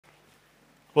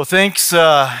Well, thanks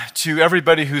to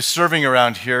everybody who's serving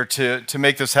around here to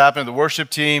make this happen. The worship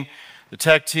team, the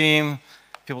tech team,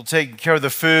 people taking care of the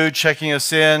food, checking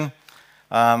us in.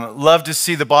 Love to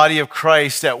see the body of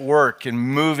Christ at work and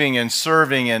moving and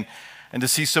serving and to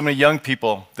see so many young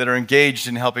people that are engaged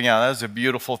in helping out. That's a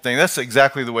beautiful thing. That's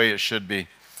exactly the way it should be.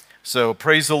 So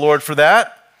praise the Lord for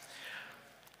that.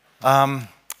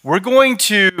 We're going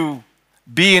to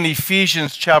be in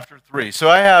Ephesians chapter 3. So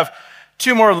I have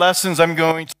two more lessons I'm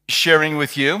going to be sharing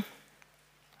with you.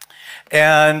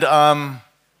 And I'm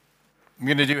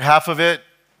going to do half of it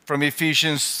from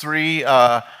Ephesians 3,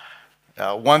 1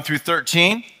 through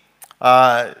 13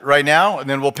 right now, and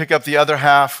then we'll pick up the other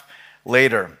half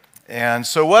later. And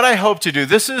so what I hope to do,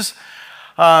 this is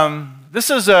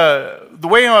the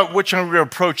way in which I'm going to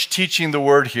approach teaching the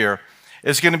word here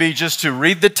is going to be just to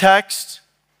read the text,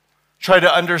 try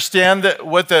to understand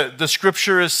what the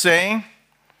scripture is saying,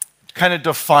 kind of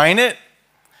define it.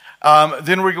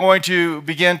 Then we're going to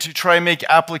begin to try and make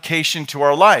application to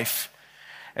our life.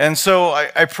 And so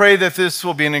I pray that this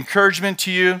will be an encouragement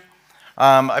to you.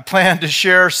 I plan to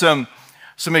share some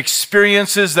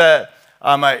experiences that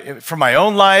from my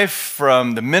own life,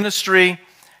 from the ministry,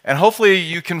 and hopefully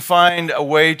you can find a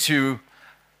way to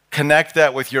connect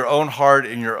that with your own heart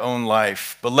and your own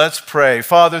life. But let's pray.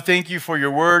 Father, thank you for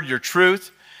your word, your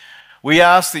truth. We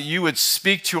ask that you would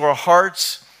speak to our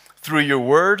hearts through your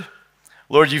word.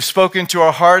 Lord, you've spoken to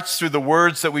our hearts through the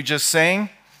words that we just sang,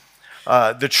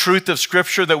 the truth of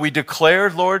Scripture that we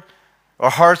declared, Lord. Our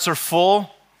hearts are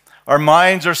full. Our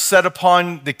minds are set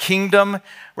upon the kingdom.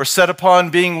 We're set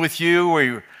upon being with you. We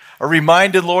are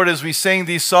reminded, Lord, as we sing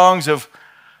these songs of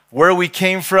where we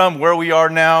came from, where we are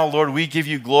now. Lord, we give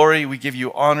you glory. We give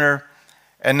you honor.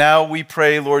 And now we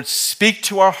pray, Lord, speak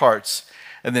to our hearts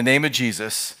in the name of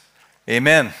Jesus.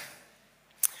 Amen.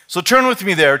 So turn with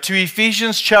me there to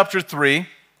Ephesians chapter 3,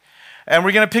 and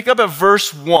we're going to pick up at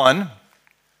verse 1.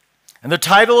 And the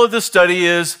title of the study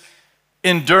is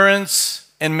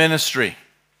Endurance in Ministry.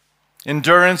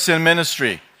 Endurance in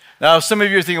ministry. Now, some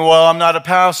of you are thinking, well, I'm not a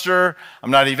pastor,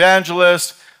 I'm not an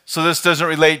evangelist, so this doesn't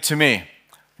relate to me.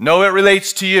 No, it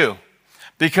relates to you.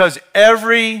 Because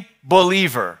every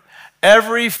believer,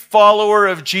 every follower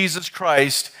of Jesus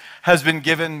Christ has been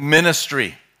given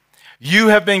ministry. You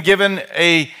have been given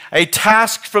a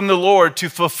task from the Lord to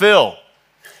fulfill.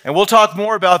 And we'll talk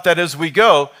more about that as we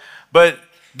go. But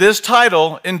this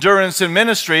title, Endurance in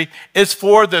Ministry, is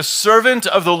for the servant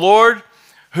of the Lord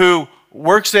who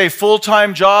works a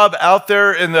full-time job out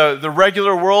there in the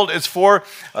regular world. It's for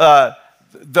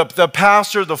the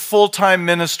pastor, the full-time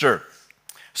minister.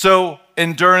 So,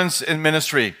 endurance in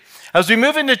ministry. As we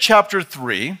move into chapter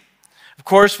 3, of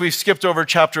course, we've skipped over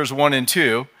chapters 1 and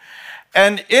 2.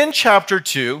 And in chapter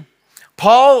 2,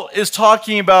 Paul is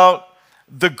talking about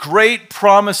the great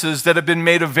promises that have been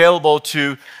made available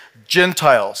to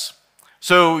Gentiles.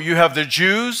 So you have the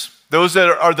Jews, those that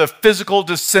are the physical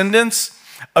descendants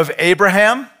of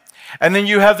Abraham, and then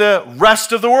you have the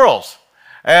rest of the world.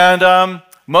 And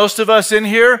most of us in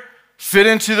here fit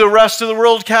into the rest of the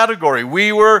world category.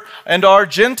 We were and are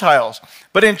Gentiles.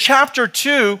 But in chapter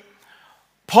 2,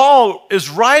 Paul is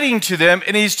writing to them,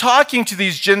 and he's talking to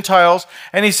these Gentiles,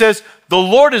 and he says, the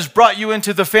Lord has brought you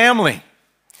into the family.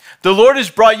 The Lord has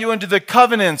brought you into the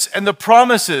covenants and the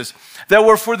promises that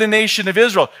were for the nation of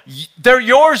Israel. They're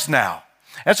yours now.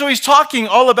 And so he's talking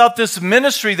all about this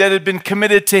ministry that had been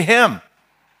committed to him,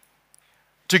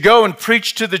 to go and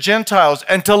preach to the Gentiles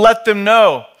and to let them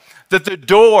know that the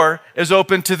door is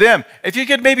open to them. If you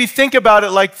could maybe think about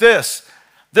it like this,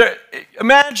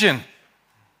 imagine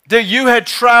that you had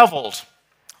traveled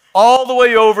all the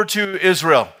way over to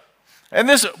Israel, and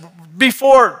this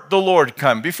before the Lord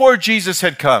come, before Jesus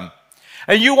had come,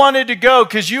 and you wanted to go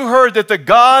because you heard that the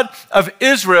God of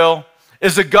Israel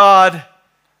is the God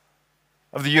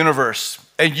of the universe,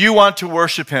 and you want to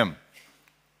worship him.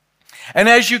 And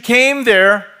as you came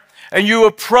there and you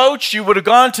approached, you would have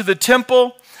gone to the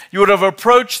temple, you would have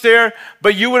approached there,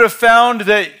 but you would have found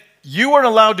that you weren't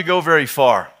allowed to go very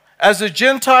far. As a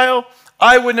Gentile,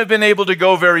 I wouldn't have been able to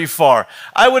go very far.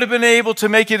 I would have been able to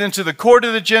make it into the court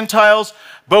of the Gentiles,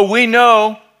 but we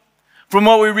know from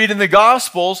what we read in the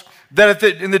Gospels that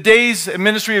in the days and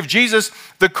ministry of Jesus,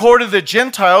 the court of the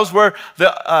Gentiles, where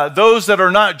those that are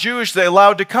not Jewish, they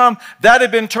allowed to come, that had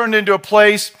been turned into a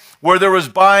place where there was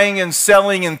buying and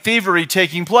selling and thievery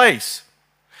taking place.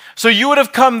 So you would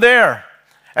have come there.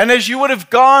 And as you would have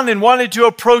gone and wanted to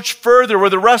approach further where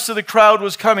the rest of the crowd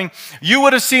was coming, you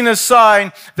would have seen a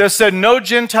sign that said, no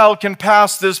Gentile can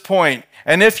pass this point.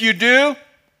 And if you do,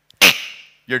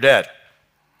 you're dead.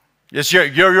 Yes,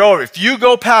 you're over. If you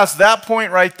go past that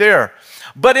point right there,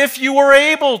 But if you were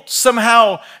able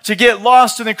somehow to get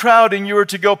lost in the crowd and you were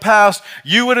to go past,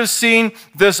 you would have seen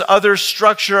this other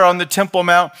structure on the Temple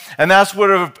Mount, and that's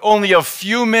where only a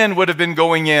few men would have been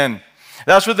going in.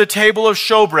 That's where the table of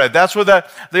showbread, that's where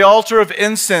the altar of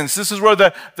incense, this is where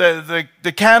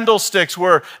the candlesticks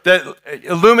were that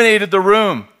illuminated the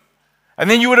room. And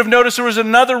then you would have noticed there was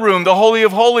another room, the Holy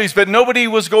of Holies, but nobody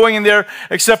was going in there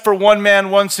except for one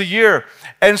man once a year.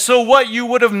 And so what you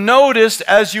would have noticed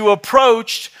as you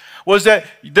approached was that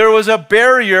there was a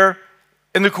barrier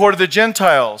in the court of the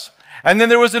Gentiles. And then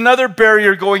there was another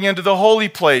barrier going into the holy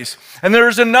place. And there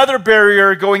was another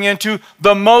barrier going into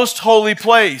the most holy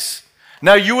place.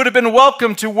 Now, you would have been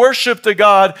welcome to worship the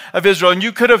God of Israel, and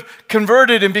you could have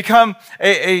converted and become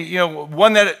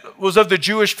one that was of the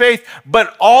Jewish faith.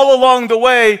 But all along the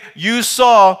way, you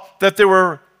saw that there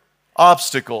were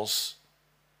obstacles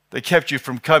that kept you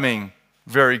from coming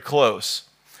very close.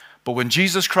 But when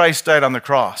Jesus Christ died on the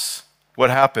cross,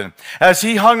 what happened? As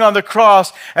he hung on the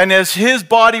cross and as his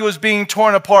body was being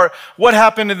torn apart, what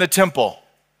happened in the temple?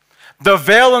 The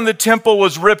veil in the temple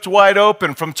was ripped wide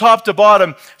open from top to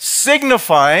bottom,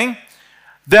 signifying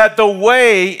that the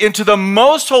way into the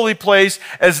most holy place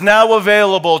is now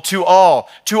available to all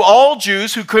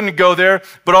Jews who couldn't go there,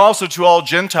 but also to all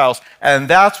Gentiles. And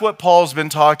that's what Paul's been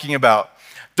talking about.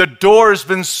 The door has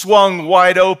been swung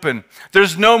wide open.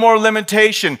 There's no more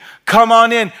limitation. Come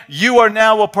on in. You are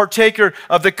now a partaker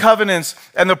of the covenants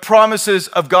and the promises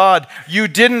of God. You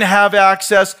didn't have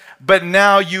access, but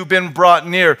now you've been brought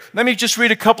near. Let me just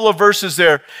read a couple of verses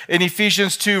there in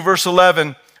Ephesians 2, verse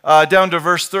 11, down to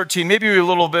verse 13, maybe a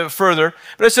little bit further.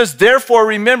 But it says, therefore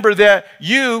remember that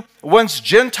you, once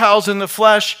Gentiles in the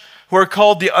flesh, who are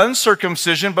called the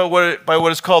uncircumcision by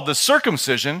what is called the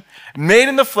circumcision, made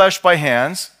in the flesh by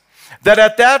hands, that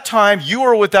at that time you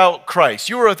were without Christ,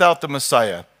 you were without the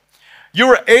Messiah. You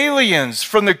were aliens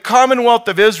from the commonwealth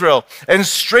of Israel and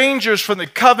strangers from the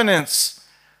covenants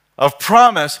of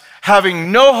promise, having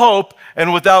no hope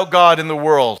and without God in the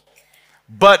world.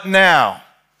 But now,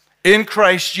 in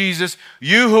Christ Jesus,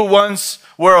 you who once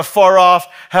were afar off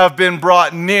have been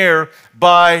brought near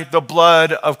by the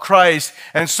blood of Christ.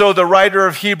 And so the writer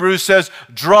of Hebrews says,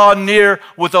 draw near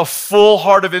with a full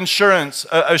heart of assurance.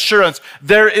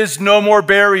 There is no more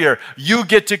barrier. You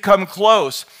get to come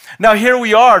close. Now here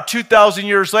we are 2,000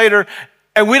 years later,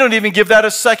 and we don't even give that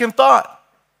a second thought.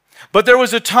 But there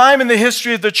was a time in the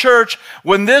history of the church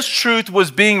when this truth was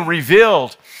being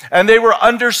revealed and they were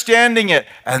understanding it.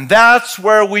 And that's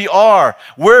where we are.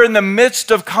 We're in the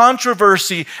midst of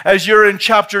controversy as you're in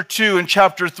chapter 2 and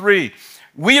chapter 3.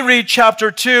 We read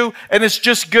chapter 2 and it's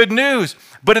just good news.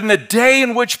 But in the day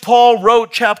in which Paul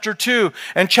wrote chapter 2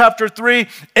 and chapter 3,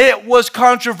 it was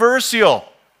controversial.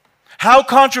 How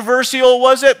controversial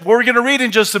was it? We're going to read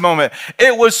in just a moment.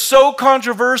 It was so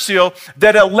controversial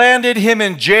that it landed him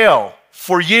in jail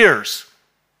for years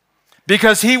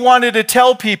because he wanted to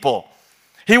tell people.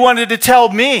 He wanted to tell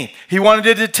me. He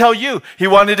wanted to tell you. He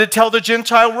wanted to tell the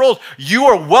Gentile world, you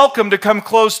are welcome to come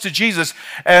close to Jesus.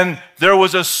 And there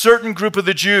was a certain group of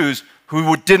the Jews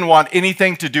who didn't want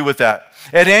anything to do with that.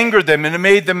 It angered them and it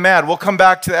made them mad. We'll come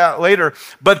back to that later.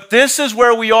 But this is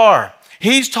where we are.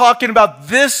 He's talking about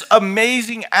this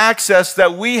amazing access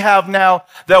that we have now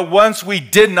that once we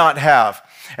did not have.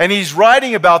 And he's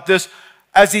writing about this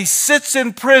as he sits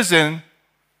in prison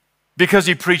because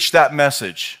he preached that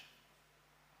message.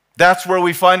 That's where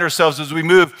we find ourselves as we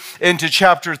move into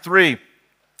chapter 3.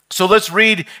 So let's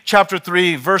read chapter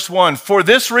 3, verse 1. For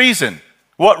this reason,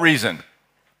 what reason?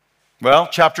 Well,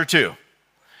 chapter 2.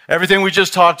 Everything we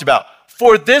just talked about.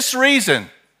 For this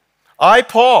reason, I,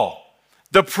 Paul,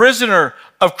 the prisoner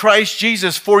of Christ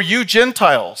Jesus, for you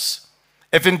Gentiles,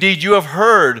 if indeed you have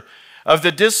heard of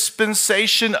the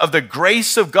dispensation of the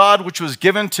grace of God which was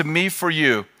given to me for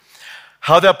you,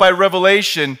 how that by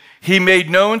revelation he made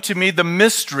known to me the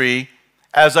mystery,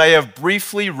 as I have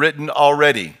briefly written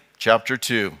already. Chapter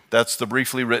 2, that's the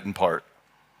briefly written part.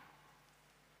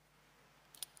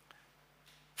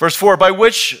 Verse 4, by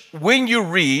which when you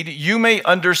read, you may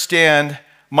understand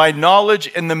my knowledge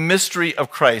in the mystery of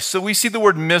Christ. So we see the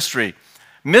word mystery.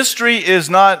 Mystery is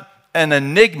not an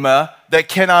enigma that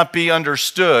cannot be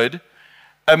understood.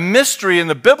 A mystery in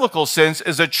the biblical sense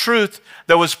is a truth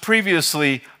that was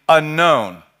previously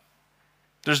unknown.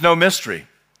 There's no mystery.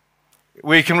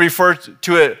 We can refer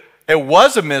to it, it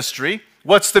was a mystery.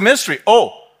 What's the mystery?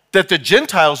 Oh, that the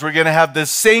Gentiles were going to have the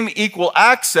same equal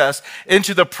access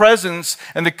into the presence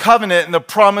and the covenant and the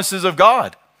promises of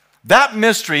God. That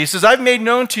mystery, he says, I've made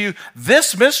known to you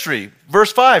this mystery,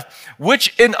 verse 5,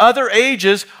 which in other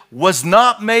ages was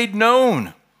not made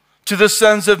known to the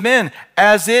sons of men,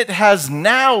 as it has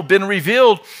now been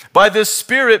revealed by the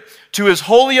Spirit to his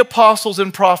holy apostles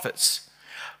and prophets,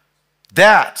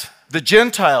 that the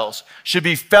Gentiles should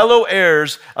be fellow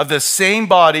heirs of the same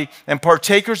body and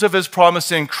partakers of his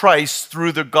promise in Christ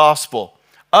through the gospel,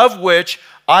 of which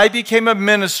I became a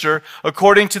minister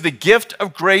according to the gift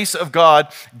of grace of God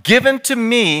given to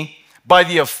me by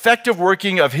the effective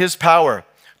working of his power.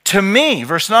 To me,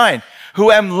 verse 9, who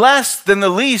am less than the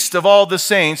least of all the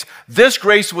saints, this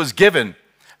grace was given,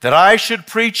 that I should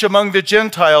preach among the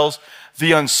Gentiles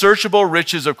the unsearchable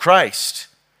riches of Christ,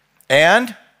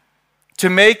 and to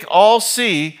make all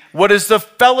see what is the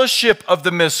fellowship of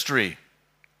the mystery,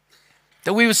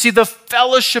 that we would see the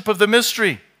fellowship of the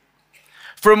mystery,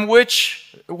 from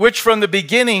which from the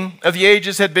beginning of the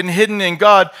ages had been hidden in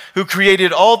God, who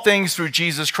created all things through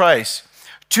Jesus Christ,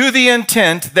 to the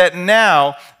intent that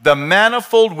now the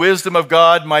manifold wisdom of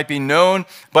God might be known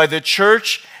by the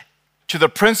church to the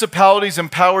principalities and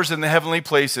powers in the heavenly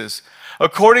places,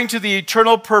 according to the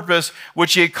eternal purpose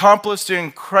which he accomplished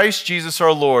in Christ Jesus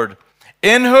our Lord,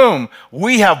 in whom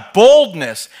we have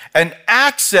boldness and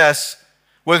access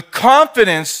with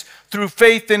confidence through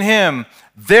faith in him.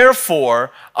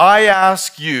 Therefore, I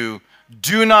ask you,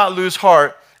 do not lose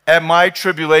heart at my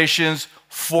tribulations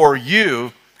for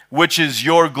you, which is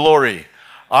your glory.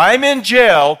 I'm in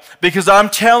jail because I'm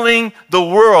telling the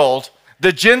world,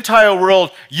 the Gentile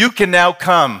world, you can now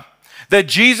come. That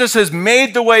Jesus has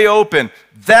made the way open.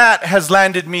 That has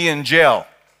landed me in jail.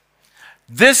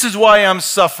 This is why I'm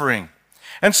suffering.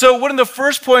 And so one of the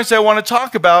first points I want to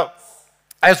talk about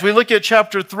as we look at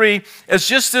chapter 3 is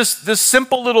just this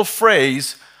simple little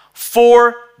phrase,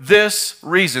 for this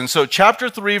reason. So chapter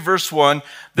 3, verse 1,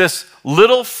 this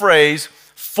little phrase,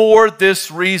 for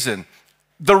this reason.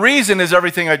 The reason is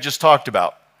everything I just talked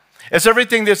about. It's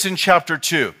everything that's in chapter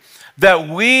 2. That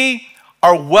we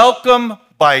are welcome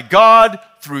by God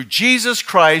through Jesus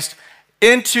Christ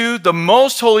into the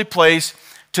most holy place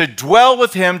to dwell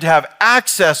with him, to have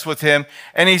access with him.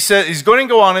 And he said he's going to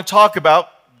go on and talk about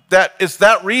that. It's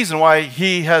that reason why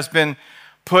he has been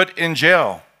put in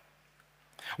jail.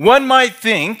 One might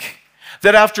think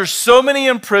that after so many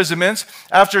imprisonments,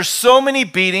 after so many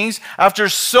beatings, after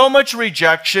so much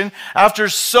rejection, after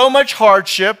so much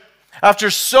hardship, after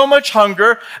so much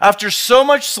hunger, after so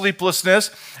much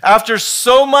sleeplessness, after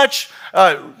so much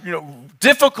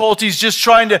difficulties just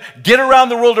trying to get around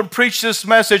the world and preach this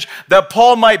message, that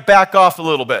Paul might back off a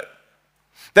little bit.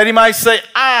 That he might say,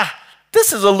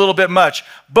 this is a little bit much.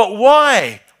 But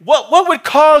why? What would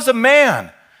cause a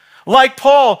man like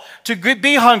Paul to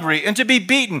be hungry and to be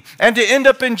beaten and to end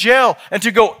up in jail and to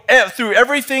go through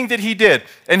everything that he did?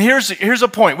 And here's a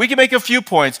point. We can make a few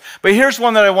points, but here's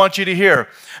one that I want you to hear.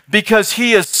 Because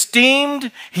he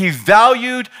esteemed, he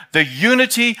valued the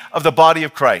unity of the body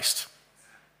of Christ.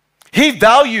 He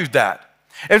valued that.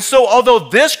 And so although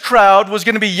this crowd was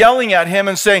going to be yelling at him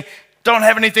and saying, don't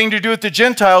have anything to do with the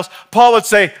Gentiles, Paul would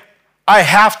say, I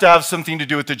have to have something to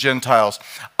do with the Gentiles.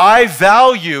 I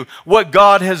value what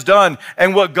God has done,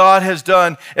 and what God has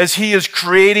done is he is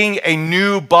creating a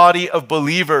new body of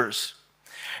believers.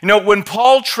 You know, when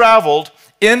Paul traveled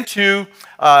into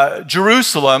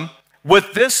Jerusalem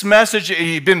with this message,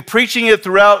 he'd been preaching it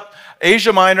throughout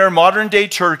Asia Minor, modern-day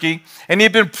Turkey, and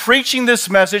he'd been preaching this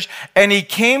message, and he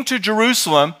came to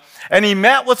Jerusalem, and he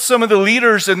met with some of the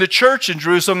leaders in the church in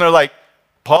Jerusalem. They're like,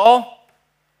 Paul,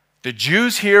 the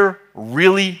Jews here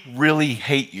really, really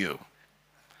hate you.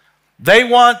 They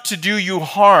want to do you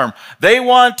harm. They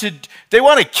want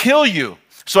to kill you.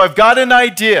 So I've got an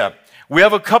idea. We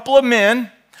have a couple of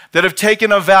men that have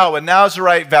taken a vow, a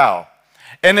Nazirite vow.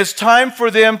 And it's time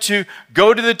for them to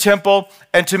go to the temple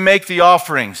and to make the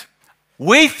offerings.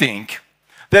 We think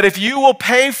that if you will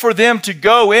pay for them to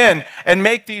go in and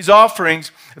make these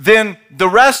offerings, then the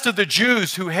rest of the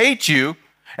Jews who hate you,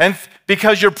 and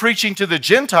because you're preaching to the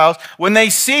Gentiles, when they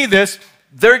see this,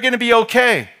 they're going to be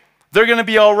okay. They're going to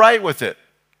be all right with it.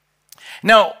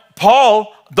 Now,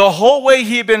 Paul, the whole way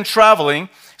he had been traveling,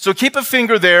 so keep a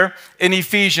finger there in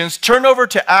Ephesians. Turn over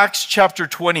to Acts chapter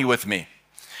 20 with me.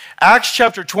 Acts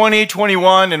chapter 20,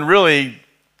 21, and really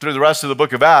through the rest of the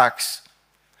book of Acts.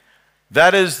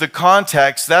 That is the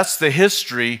context, that's the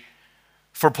history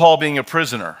for Paul being a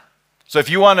prisoner. So if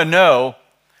you want to know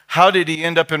how did he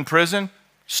end up in prison,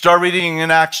 start reading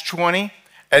in Acts 20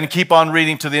 and keep on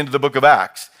reading to the end of the book of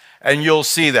Acts, and you'll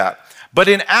see that. But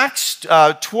in Acts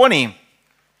 20,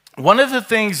 one of the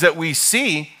things that we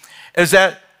see is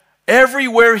that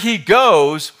everywhere he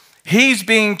goes, he's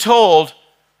being told,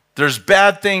 there's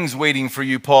bad things waiting for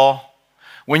you, Paul.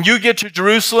 When you get to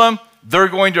Jerusalem, they're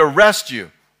going to arrest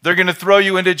you. They're going to throw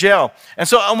you into jail. And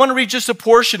so I want to read just a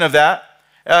portion of that.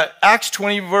 Acts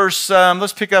 20, verse,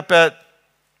 let's pick up at,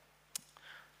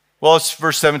 well, it's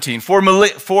verse 17. For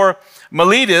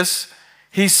Miletus,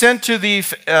 he sent to the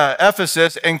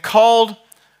Ephesus and called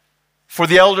for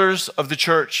the elders of the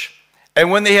church. And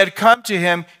when they had come to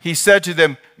him, he said to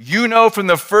them, you know from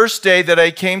the first day that I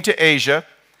came to Asia,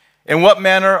 in what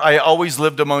manner I always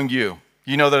lived among you.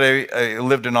 You know that I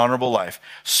lived an honorable life,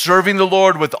 serving the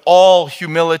Lord with all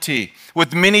humility,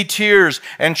 with many tears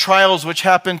and trials which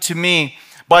happened to me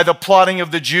by the plotting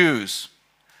of the Jews.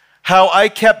 How I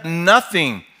kept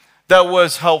nothing that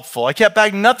was helpful. I kept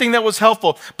back nothing that was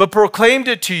helpful, but proclaimed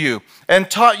it to you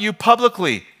and taught you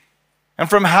publicly, and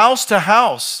from house to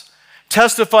house,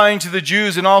 testifying to the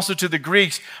Jews and also to the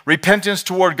Greeks, repentance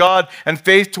toward God and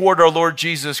faith toward our Lord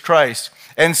Jesus Christ.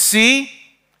 And see,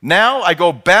 now I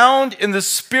go bound in the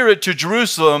Spirit to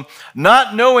Jerusalem,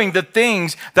 not knowing the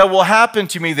things that will happen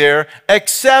to me there,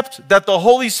 except that the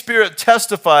Holy Spirit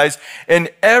testifies in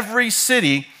every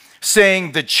city,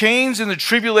 saying, the chains and the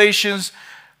tribulations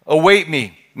await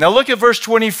me. Now look at verse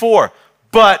 24.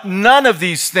 But none of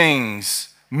these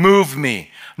things move me,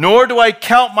 nor do I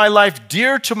count my life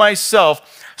dear to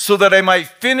myself, so that I might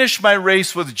finish my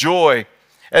race with joy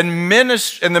and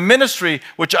the ministry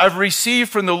which I've received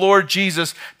from the Lord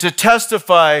Jesus to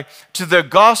testify to the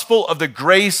gospel of the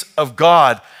grace of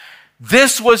God.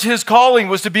 This was his calling,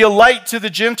 was to be a light to the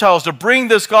Gentiles, to bring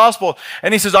this gospel.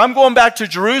 And he says, I'm going back to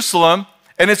Jerusalem,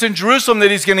 and it's in Jerusalem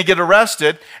that he's going to get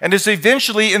arrested, and it's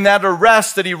eventually in that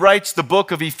arrest that he writes the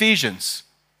book of Ephesians.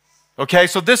 Okay,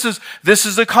 so this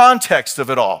is the context of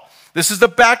it all. This is the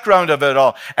background of it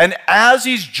all. And as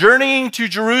he's journeying to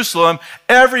Jerusalem,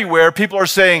 everywhere people are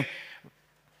saying,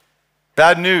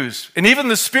 bad news. And even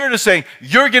the Spirit is saying,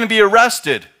 you're going to be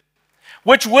arrested,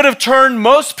 which would have turned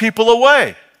most people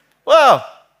away. Well,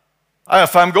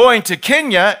 if I'm going to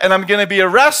Kenya and I'm going to be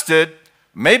arrested,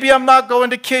 maybe I'm not going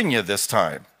to Kenya this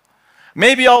time.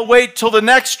 Maybe I'll wait till the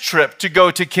next trip to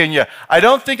go to Kenya. I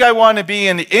don't think I want to be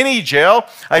in any jail.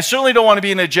 I certainly don't want to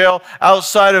be in a jail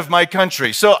outside of my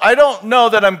country. So I don't know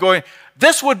that I'm going.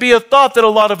 This would be a thought that a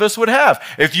lot of us would have.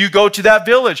 If you go to that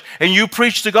village and you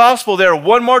preach the gospel there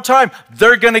one more time,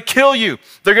 they're going to kill you.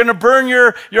 They're going to burn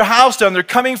your house down. They're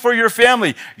coming for your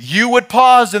family. You would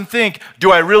pause and think,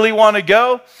 do I really want to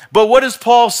go? But what does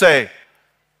Paul say?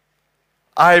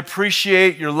 I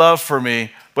appreciate your love for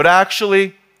me, but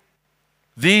actually,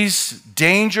 these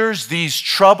dangers, these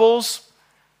troubles,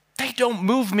 they don't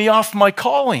move me off my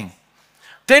calling.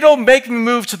 They don't make me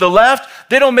move to the left.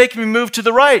 They don't make me move to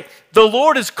the right. The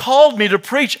Lord has called me to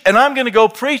preach, and I'm going to go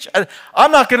preach.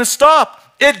 I'm not going to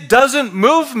stop. It doesn't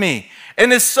move me.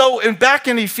 And back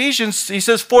in Ephesians, he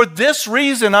says, for this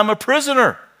reason, I'm a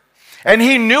prisoner. And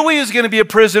he knew he was going to be a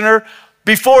prisoner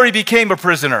before he became a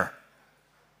prisoner.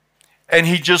 And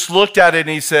he just looked at it and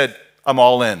he said, I'm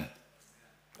all in.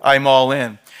 I'm all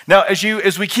in. Now,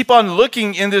 as we keep on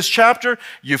looking in this chapter,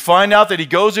 you find out that he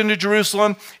goes into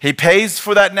Jerusalem. He pays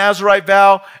for that Nazirite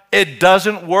vow. It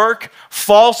doesn't work.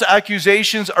 False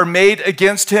accusations are made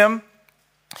against him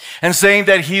and saying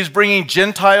that he's bringing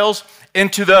Gentiles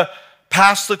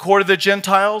past the court of the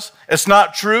Gentiles. It's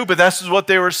not true, but this is what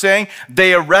they were saying.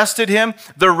 They arrested him.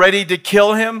 They're ready to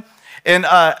kill him. In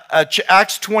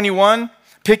Acts 21,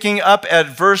 picking up at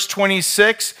verse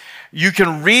 26, you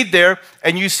can read there,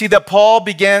 and you see that Paul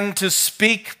began to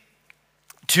speak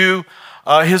to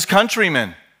his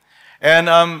countrymen.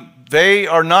 And they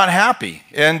are not happy,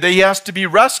 and he has to be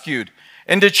rescued.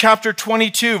 Into chapter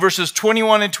 22, verses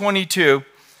 21 and 22,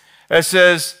 it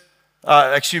says,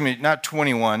 excuse me, not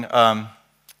 21,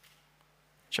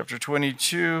 chapter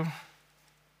 22.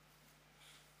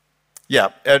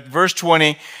 Yeah, at verse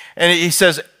 20, and he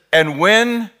says, and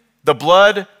when the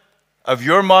blood of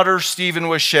your martyr Stephen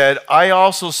was shed, I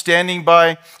also standing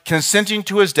by, consenting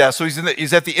to his death. So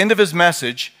he's at the end of his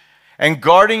message, and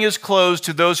guarding his clothes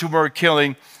to those whom were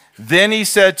killing. Then he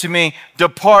said to me,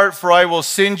 depart, for I will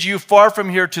send you far from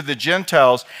here to the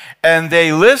Gentiles. And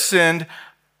they listened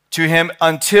to him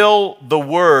until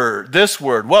this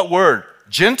word, what word?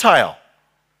 Gentile.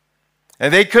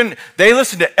 And they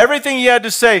listened to everything he had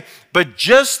to say, but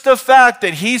just the fact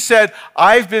that he said,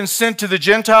 I've been sent to the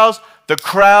Gentiles, the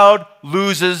crowd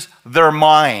loses their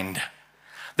mind.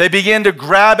 They begin to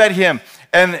grab at him,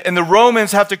 and the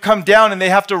Romans have to come down and they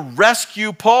have to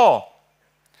rescue Paul.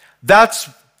 That's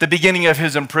the beginning of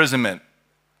his imprisonment.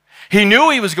 He knew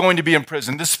he was going to be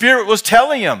imprisoned. The Spirit was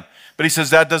telling him, but he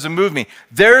says, that doesn't move me.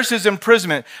 There's his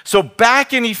imprisonment. So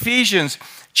back in Ephesians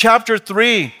chapter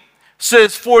 3,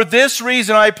 says, for this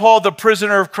reason I, Paul, the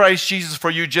prisoner of Christ Jesus, for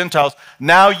you Gentiles,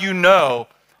 now you know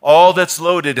All that's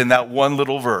loaded in that one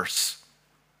little verse.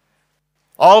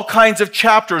 All kinds of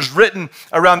chapters written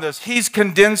around this. He's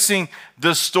condensing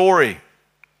the story.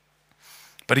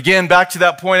 But again, back to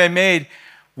that point I made,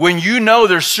 when you know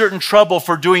there's certain trouble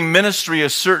for doing ministry a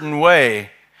certain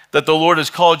way, that the Lord has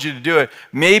called you to do it,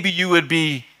 maybe you would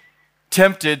be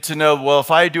tempted to know, well,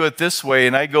 if I do it this way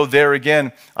and I go there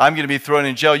again, I'm going to be thrown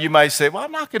in jail. You might say, well,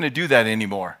 I'm not going to do that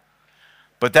anymore.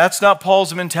 But that's not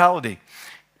Paul's mentality,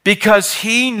 because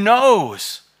he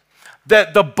knows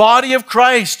that the body of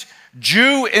Christ,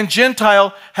 Jew and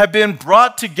Gentile, have been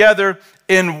brought together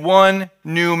in one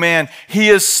new man. He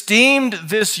esteemed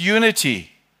this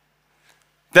unity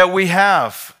that we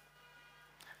have.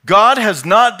 God has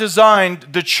not designed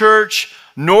the church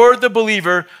nor the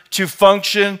believer to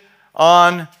function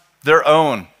on their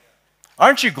own.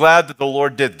 Aren't you glad that the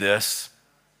Lord did this?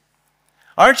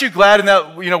 Aren't you glad in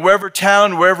that, wherever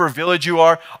town, wherever village you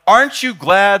are, aren't you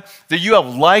glad that you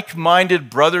have like-minded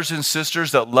brothers and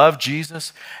sisters that love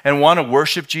Jesus and want to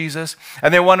worship Jesus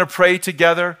and they want to pray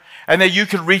together and that you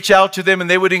could reach out to them and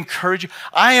they would encourage you?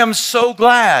 I am so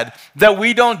glad that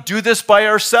we don't do this by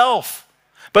ourselves,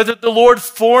 but that the Lord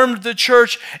formed the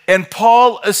church, and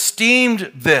Paul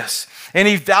esteemed this and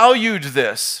he valued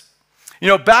this.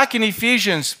 Back in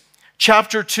Ephesians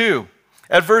chapter 2,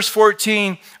 at verse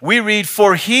 14, we read,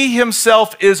 "For he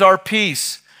himself is our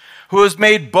peace, who has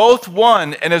made both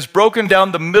one and has broken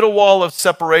down the middle wall of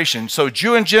separation." So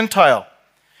Jew and Gentile,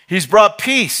 he's brought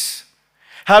peace,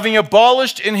 having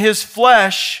abolished in his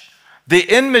flesh the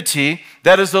enmity,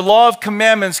 that is the law of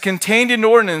commandments contained in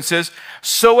ordinances,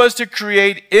 so as to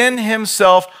create in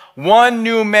himself one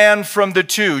new man from the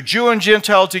two, Jew and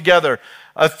Gentile together,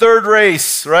 a third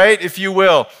race, right, if you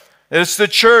will. It's the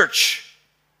church.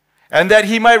 And that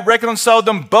he might reconcile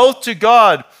them both to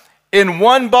God in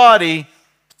one body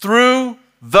through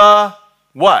the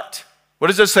what? What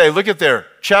does it say? Look at there.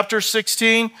 Chapter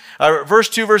 16, verse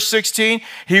 2, verse 16.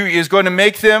 He is going to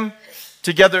make them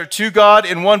together to God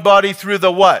in one body through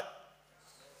the what?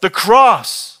 The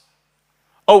cross.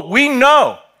 Oh, we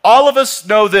know, all of us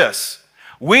know this.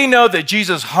 We know that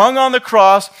Jesus hung on the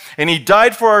cross and he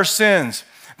died for our sins.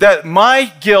 That my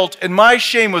guilt and my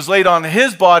shame was laid on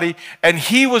his body, and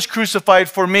he was crucified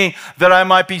for me, that I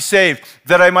might be saved,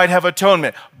 that I might have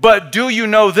atonement. But do you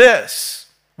know this,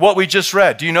 what we just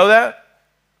read? Do you know that?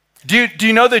 Do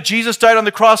you know that Jesus died on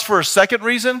the cross for a second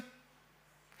reason?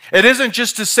 It isn't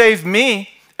just to save me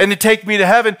and to take me to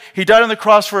heaven. He died on the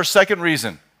cross for a second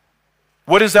reason.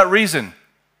 What is that reason?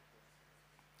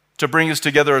 To bring us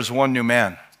together as one new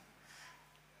man.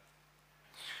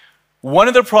 One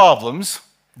of the problems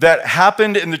that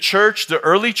happened in the church, the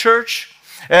early church,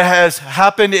 it has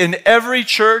happened in every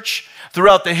church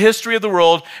throughout the history of the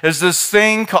world, is this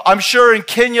thing called, I'm sure in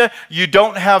Kenya you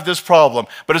don't have this problem,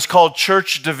 but it's called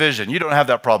church division. You don't have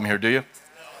that problem here, do you?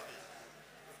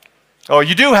 Oh,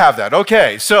 you do have that.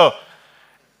 Okay. So,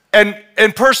 and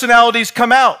personalities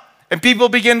come out, and people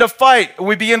begin to fight, and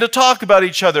we begin to talk about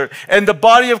each other, and the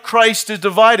body of Christ is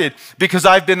divided because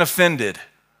I've been offended.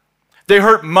 They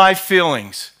hurt my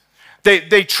feelings.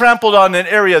 They trampled on an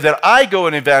area that I go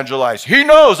and evangelize. He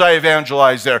knows I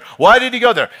evangelize there. Why did he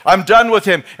go there? I'm done with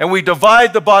him. And we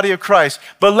divide the body of Christ.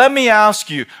 But let me ask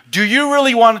you, do you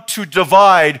really want to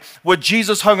divide what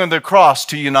Jesus hung on the cross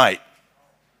to unite?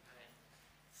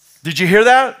 Did you hear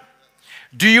that?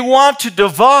 Do you want to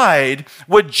divide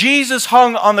what Jesus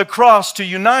hung on the cross to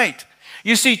unite?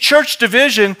 You see, church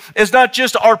division is not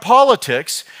just our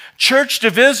politics. Church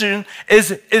division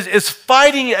is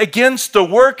fighting against the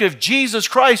work of Jesus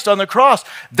Christ on the cross.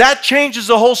 That changes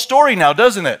the whole story now,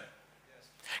 doesn't it?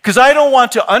 Because I don't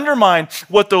want to undermine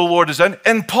what the Lord has done.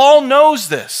 And Paul knows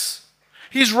this.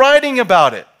 He's writing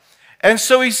about it. And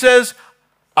so he says,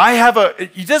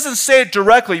 he doesn't say it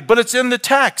directly, but it's in the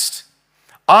text.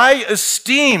 I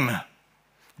esteem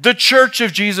the church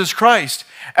of Jesus Christ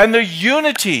and the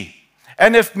unity.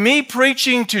 And if me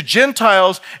preaching to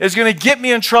Gentiles is going to get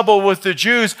me in trouble with the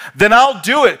Jews, then I'll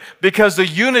do it because the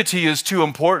unity is too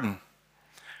important.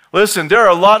 Listen, there are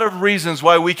a lot of reasons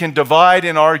why we can divide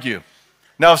and argue.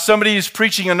 Now, if somebody is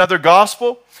preaching another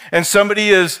gospel and somebody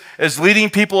is leading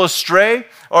people astray,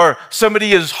 or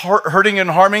somebody is hurting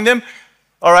and harming them,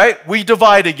 all right, we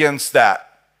divide against that.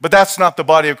 But that's not the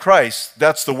body of Christ.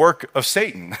 That's the work of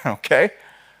Satan, okay?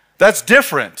 That's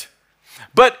different.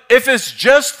 But if it's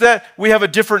just that we have a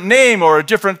different name or a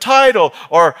different title,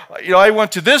 or, I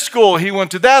went to this school, he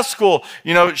went to that school,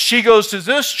 she goes to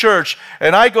this church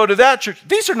and I go to that church,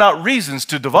 these are not reasons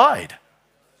to divide.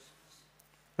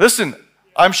 Listen,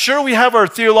 I'm sure we have our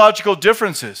theological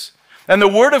differences, and the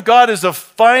Word of God is a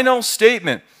final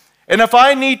statement. And if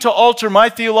I need to alter my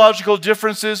theological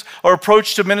differences or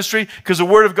approach to ministry because the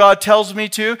Word of God tells me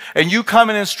to, and you come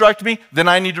and instruct me, then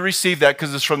I need to receive that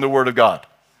because it's from the Word of God.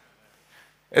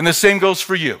 And the same goes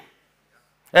for you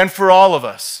and for all of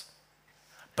us.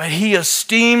 But he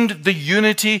esteemed the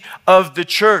unity of the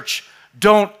church.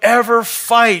 Don't ever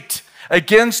fight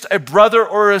against a brother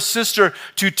or a sister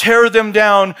to tear them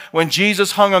down when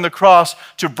Jesus hung on the cross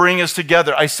to bring us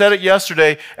together. I said it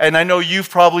yesterday, and I know you've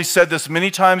probably said this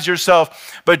many times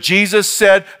yourself, but Jesus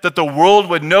said that the world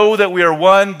would know that we are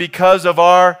one because of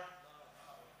our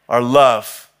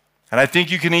love. And I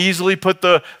think you can easily put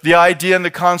the idea and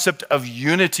the concept of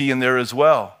unity in there as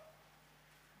well.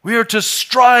 We are to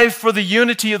strive for the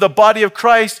unity of the body of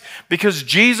Christ because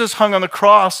Jesus hung on the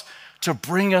cross to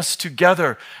bring us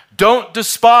together. Don't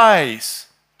despise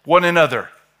one another.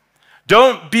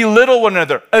 Don't belittle one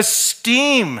another.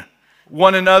 Esteem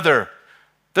one another.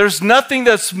 There's nothing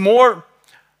that's more,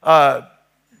 will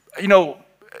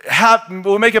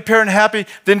make a parent happy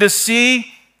than to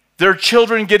see their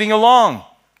children getting along.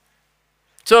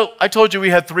 So I told you we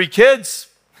had 3 kids,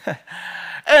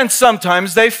 and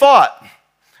sometimes they fought,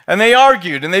 and they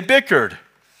argued, and they bickered,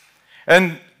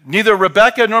 and neither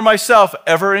Rebecca nor myself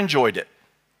ever enjoyed it.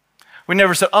 We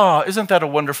never said, oh, isn't that a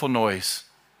wonderful noise?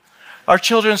 Our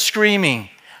children screaming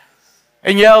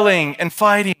and yelling and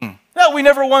fighting. No, we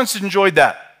never once enjoyed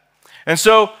that. And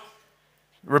so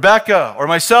Rebecca or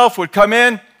myself would come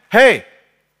in, hey,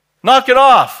 knock it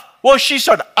off. Well, she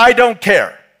started, I don't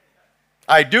care.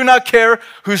 I do not care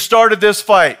who started this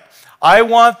fight. I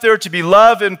want there to be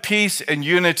love and peace and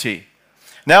unity.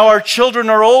 Now our children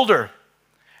are older.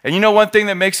 And you know one thing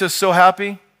that makes us so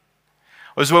happy?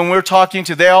 Was when we're talking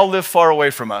to, they all live far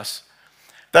away from us.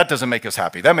 That doesn't make us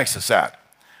happy. That makes us sad.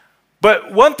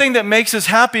 But one thing that makes us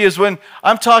happy is when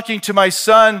I'm talking to my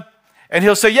son and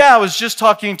he'll say, yeah, I was just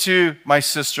talking to my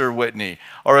sister Whitney,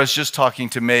 or I was just talking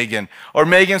to Megan. Or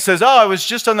Megan says, oh, I was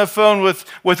just on the phone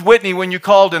with Whitney when you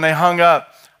called and I hung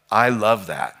up. I love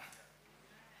that.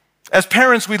 As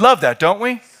parents, we love that, don't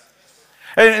we?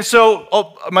 And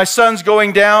so my son's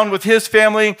going down with his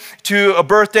family to a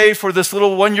birthday for this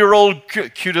little 1-year-old,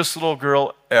 cutest little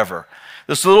girl ever.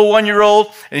 This little 1-year-old,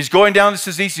 and he's going down to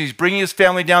Sazisi. He's bringing his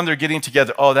family down. They're getting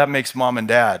together. Oh, that makes mom and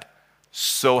dad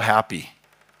so happy.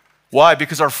 Why?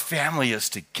 Because our family is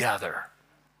together,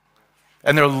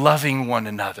 and they're loving one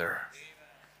another.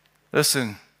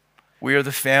 Listen, we are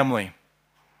the family,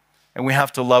 and we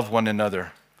have to love one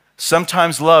another.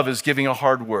 Sometimes love is giving a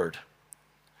hard word.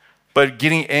 But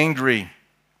getting angry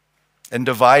and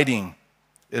dividing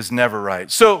is never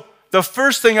right. So the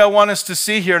first thing I want us to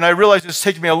see here, and I realize it's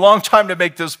taken me a long time to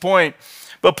make this point,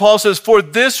 but Paul says, for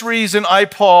this reason I,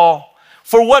 Paul,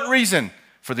 for what reason?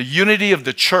 For the unity of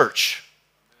the church.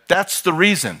 That's the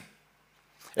reason.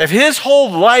 If his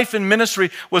whole life and ministry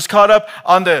was caught up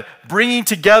on the bringing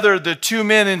together the 2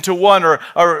 men into one,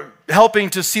 or helping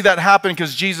to see that happen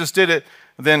because Jesus did it,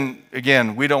 then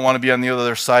again, we don't want to be on the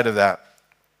other side of that.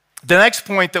 The next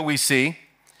point that we see,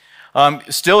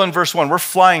 still in verse 1, we're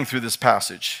flying through this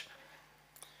passage.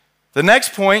 The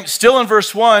next point, still in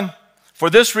verse 1, for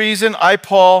this reason, I,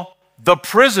 Paul, the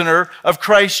prisoner of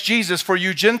Christ Jesus for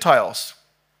you Gentiles.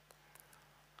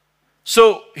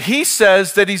 So he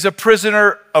says that he's a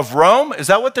prisoner of Rome. Is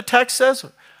that what the text says?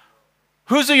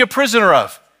 Who's he a prisoner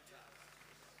of?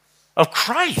 Of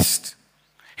Christ.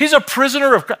 He's a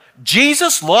prisoner of Christ.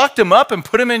 Jesus locked him up and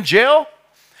put him in jail?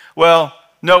 Well,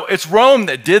 no, it's Rome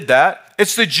that did that.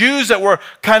 It's the Jews that were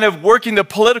kind of working the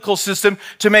political system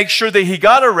to make sure that he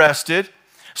got arrested.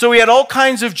 So we had all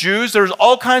kinds of Jews. There was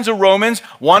all kinds of Romans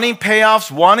wanting payoffs,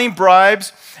 wanting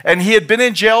bribes. And he had been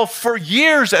in jail for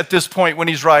years at this point when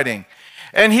he's writing.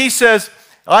 And he says,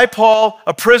 I, Paul,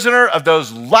 a prisoner of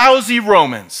those lousy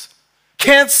Romans.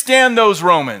 Can't stand those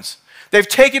Romans. They've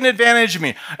taken advantage of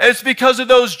me. It's because of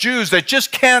those Jews that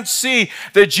just can't see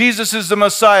that Jesus is the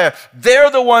Messiah. They're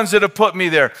the ones that have put me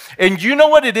there. And you know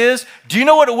what it is? Do you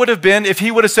know what it would have been if he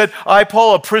would have said, I,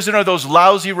 Paul, a prisoner of those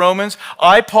lousy Romans?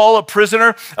 I, Paul, a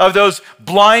prisoner of those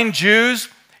blind Jews?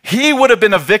 He would have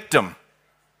been a victim.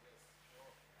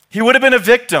 He would have been a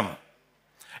victim.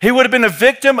 He would have been a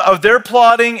victim of their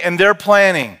plotting and their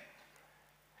planning.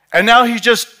 And now he's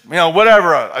just,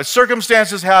 whatever,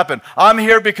 circumstances happen. I'm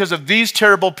here because of these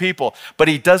terrible people. But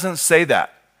he doesn't say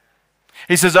that.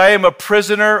 He says, I am a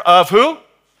prisoner of who?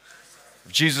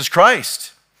 Jesus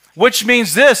Christ. Which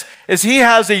means this, is he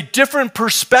has a different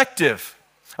perspective.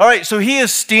 All right, so he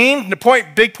esteemed,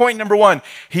 big point number 1,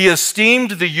 he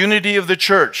esteemed the unity of the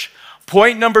church.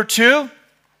 Point number 2,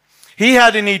 he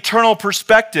had an eternal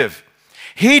perspective.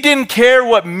 He didn't care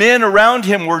what men around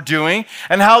him were doing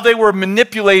and how they were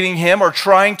manipulating him or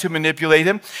trying to manipulate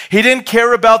him. He didn't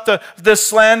care about the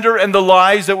slander and the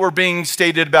lies that were being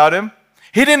stated about him.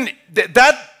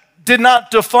 That did not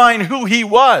define who he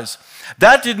was.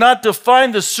 That did not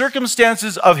define the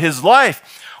circumstances of his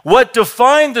life. What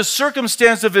defined the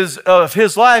circumstance of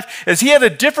his life is he had a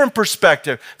different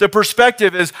perspective. The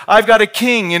perspective is, I've got a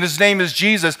king and his name is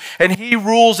Jesus, and he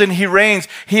rules and he reigns.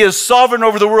 He is sovereign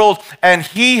over the world, and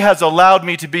he has allowed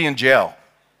me to be in jail.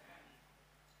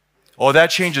 Oh, that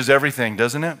changes everything,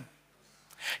 doesn't it?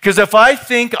 Because if I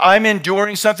think I'm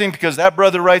enduring something because that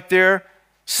brother right there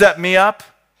set me up,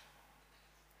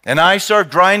 and I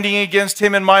start grinding against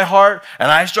him in my heart,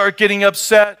 and I start getting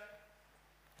upset,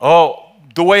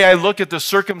 the way I look at the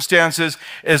circumstances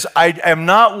is I am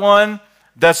not one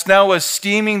that's now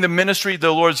esteeming the ministry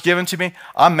the Lord's given to me.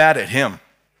 I'm mad at him.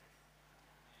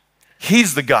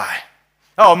 He's the guy.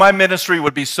 Oh, my ministry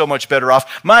would be so much better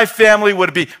off. My family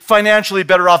would be financially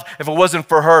better off if it wasn't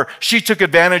for her. She took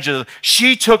advantage of it.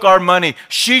 She took our money.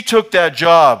 She took that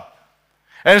job.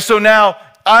 And so now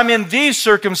I'm in these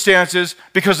circumstances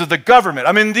because of the government.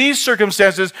 I'm in these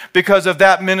circumstances because of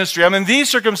that ministry. I'm in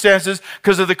these circumstances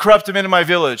because of the corrupt men in my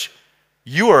village.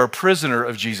 You are a prisoner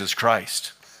of Jesus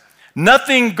Christ.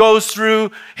 Nothing goes through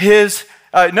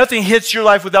nothing hits your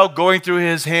life without going through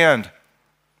his hand.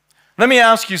 Let me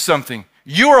ask you something.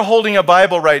 You are holding a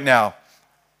Bible right now.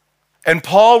 And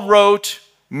Paul wrote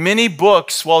many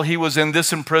books while he was in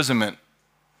this imprisonment.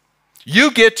 You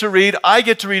get to read, I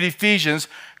get to read Ephesians,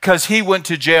 because he went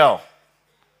to jail.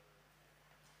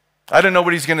 I don't know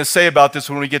what he's going to say about this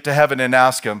when we get to heaven and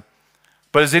ask him.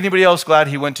 But is anybody else glad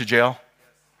he went to jail?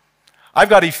 I've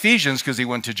got Ephesians because he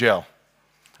went to jail.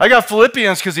 I got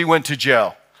Philippians because he went to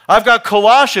jail. I've got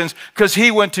Colossians because he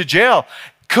went to jail.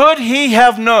 Could he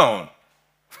have known?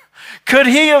 Could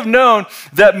he have known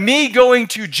that me going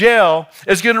to jail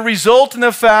is going to result in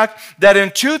the fact that in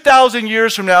 2,000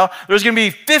 years from now, there's going to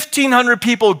be 1,500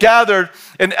 people gathered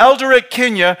in Eldoret,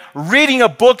 Kenya, reading a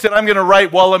book that I'm going to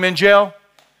write while I'm in jail?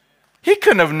 He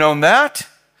couldn't have known that.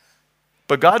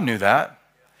 But God knew that.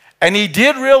 And he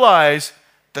did realize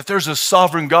that there's a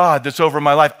sovereign God that's over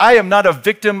my life. I am not a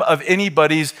victim of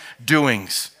anybody's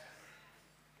doings.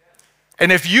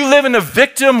 And if you live in a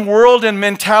victim world and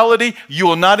mentality, you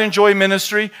will not enjoy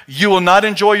ministry. You will not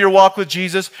enjoy your walk with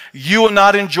Jesus. You will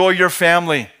not enjoy your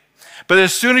family. But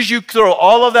as soon as you throw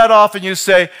all of that off and you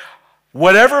say,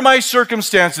 whatever my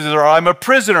circumstances are, I'm a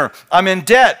prisoner, I'm in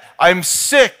debt, I'm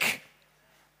sick,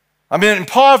 I'm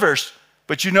impoverished.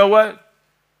 But you know what?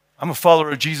 I'm a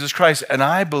follower of Jesus Christ, and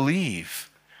I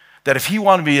believe that if he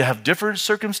wanted me to have different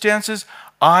circumstances,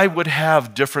 I would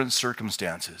have different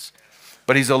circumstances.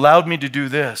 But he's allowed me to do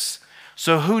this.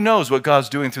 So who knows what God's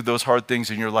doing through those hard things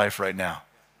in your life right now?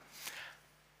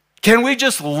 Can we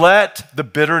just let the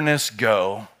bitterness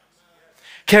go?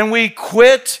 Can we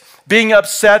quit being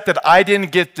upset that I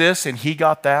didn't get this and he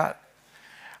got that?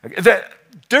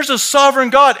 There's a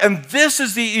sovereign God, and this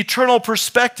is the eternal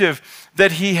perspective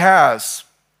that he has.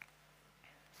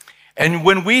 And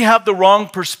when we have the wrong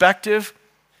perspective,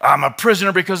 I'm a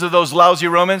prisoner because of those lousy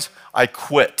Romans, I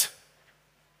quit.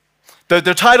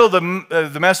 The title of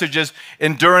the message is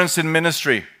Endurance in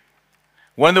Ministry.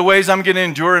 One of the ways I'm going to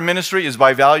endure in ministry is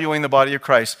by valuing the body of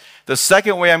Christ. The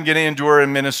second way I'm going to endure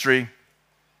in ministry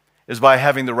is by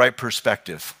having the right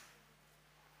perspective.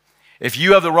 If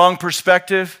you have the wrong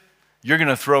perspective, you're going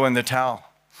to throw in the towel.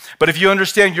 But if you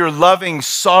understand your loving,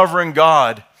 sovereign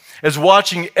God is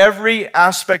watching every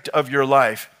aspect of your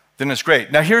life, then it's great.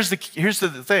 Now here's the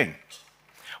thing.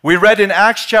 We read in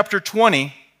Acts chapter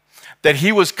 20 that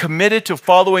he was committed to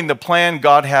following the plan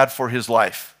God had for his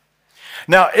life.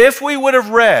 Now, if we would have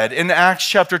read in Acts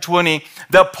chapter 20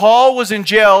 that Paul was in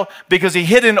jail because he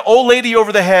hit an old lady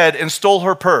over the head and stole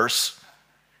her purse,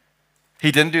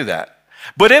 he didn't do that.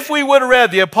 But if we would have read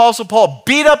the Apostle Paul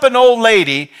beat up an old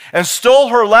lady and stole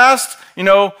her last,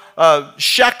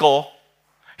 shekel,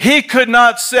 he could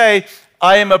not say,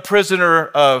 I am a prisoner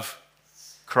of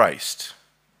Christ.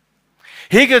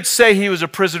 He could say he was a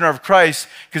prisoner of Christ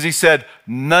because he said,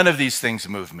 none of these things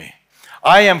move me.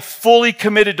 I am fully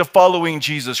committed to following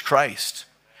Jesus Christ.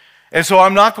 And so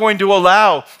I'm not going to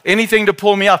allow anything to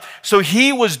pull me off. So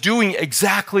he was doing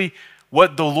exactly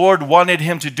what the Lord wanted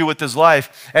him to do with his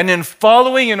life. And in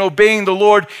following and obeying the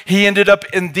Lord, he ended up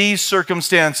in these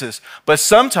circumstances. But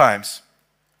sometimes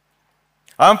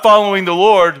I'm following the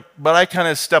Lord, but I kind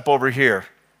of step over here.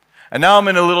 And now I'm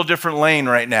in a little different lane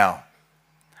right now.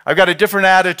 I've got a different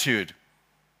attitude.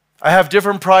 I have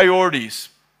different priorities.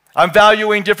 I'm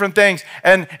valuing different things.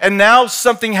 And now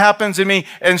something happens in me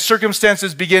and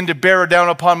circumstances begin to bear down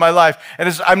upon my life.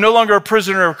 And I'm no longer a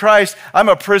prisoner of Christ. I'm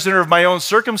a prisoner of my own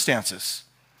circumstances.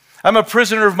 I'm a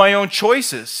prisoner of my own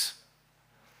choices.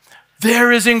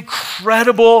 There is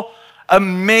incredible,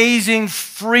 amazing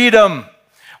freedom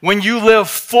when you live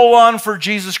full on for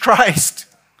Jesus Christ.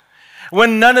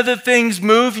 When none of the things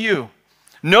move you.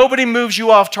 Nobody moves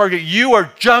you off target. You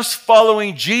are just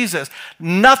following Jesus.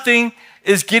 Nothing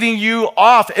is getting you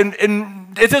off. And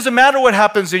it doesn't matter what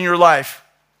happens in your life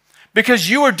because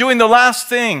you are doing the last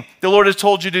thing the Lord has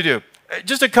told you to do.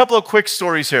 Just a couple of quick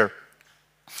stories here.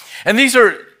 And these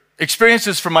are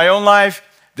experiences from my own life.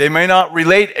 They may not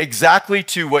relate exactly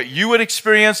to what you would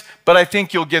experience, but I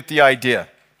think you'll get the idea.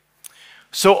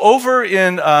 So over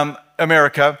in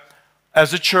America,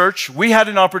 as a church, we had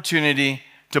an opportunity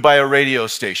to buy a radio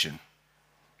station.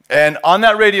 And on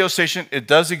that radio station, it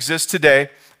does exist today,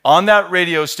 on that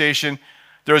radio station,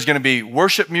 there was going to be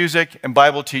worship music and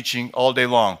Bible teaching all day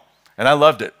long. And I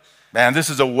loved it. Man, this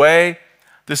is a way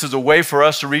for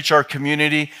us to reach our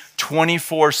community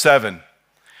 24/7.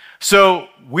 So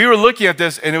we were looking at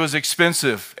this and it was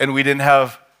expensive and we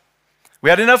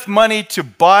had enough money to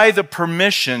buy the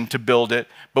permission to build it,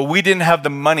 but we didn't have the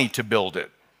money to build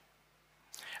it.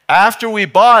 After we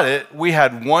bought it, we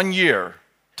had 1 year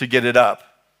to get it up.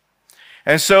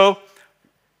 And so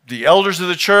the elders of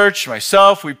the church,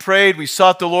 myself, we prayed, we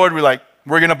sought the Lord, we're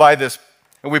going to buy this.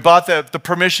 And we bought the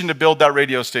permission to build that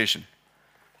radio station.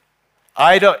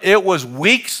 It was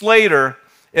weeks later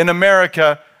in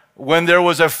America when there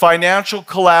was a financial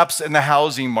collapse in the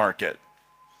housing market.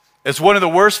 It's one of the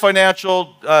worst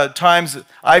financial times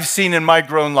I've seen in my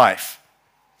grown life.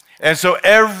 And so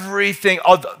everything,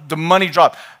 the money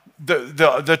dropped.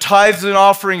 The tithes and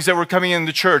offerings that were coming in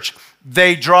the church,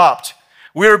 they dropped.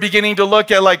 We were beginning to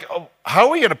look at how are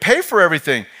we going to pay for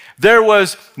everything? There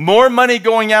was more money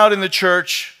going out in the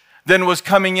church than was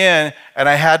coming in, and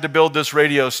I had to build this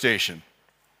radio station.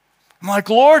 I'm like,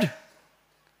 Lord,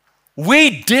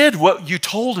 we did what you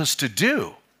told us to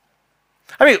do.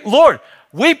 I mean, Lord,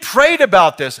 we prayed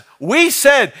about this. We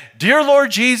said, dear Lord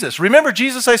Jesus, remember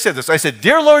Jesus, I said this. I said,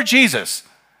 dear Lord Jesus,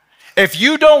 if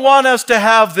you don't want us to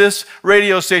have this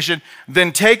radio station,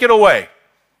 then take it away.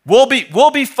 We'll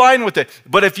be fine with it.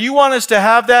 But if you want us to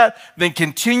have that, then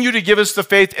continue to give us the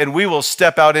faith and we will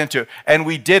step out into it. And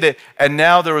we did it. And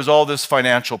now there was all this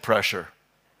financial pressure.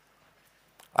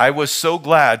 I was so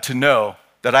glad to know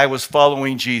that I was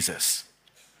following Jesus.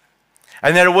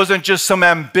 And that it wasn't just some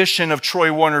ambition of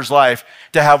Troy Warner's life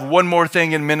to have one more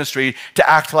thing in ministry, to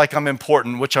act like I'm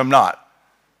important, which I'm not.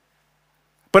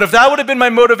 But if that would have been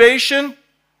my motivation,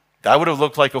 that would have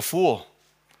looked like a fool.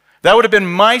 That would have been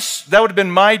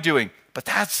my doing. But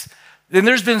then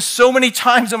there's been so many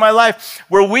times in my life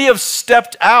where we have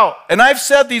stepped out. And I've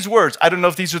said these words. I don't know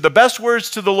if these are the best words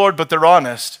to the Lord, but they're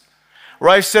honest.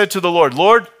 Where I've said to the Lord,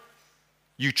 Lord,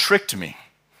 you tricked me.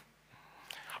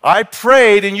 I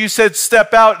prayed and you said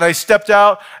step out, and I stepped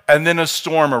out, and then a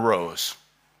storm arose.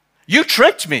 You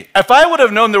tricked me. If I would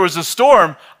have known there was a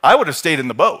storm, I would have stayed in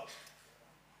the boat.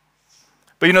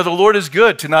 But the Lord is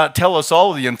good to not tell us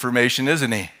all of the information,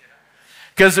 isn't he?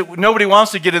 Because nobody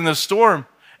wants to get in the storm.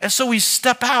 And so we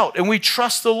step out and we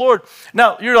trust the Lord.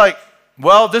 Now, you're like,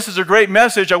 well, this is a great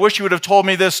message. I wish you would have told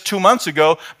me this 2 months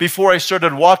ago before I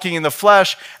started walking in the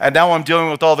flesh, and now I'm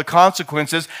dealing with all the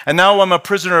consequences, and now I'm a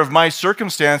prisoner of my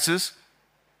circumstances.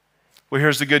 Well,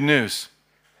 here's the good news.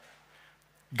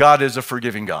 God is a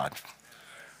forgiving God.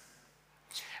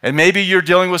 And maybe you're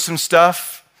dealing with some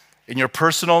stuff in your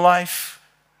personal life,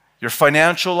 your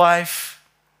financial life.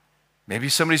 Maybe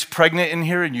somebody's pregnant in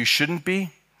here and you shouldn't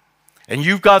be. And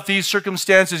you've got these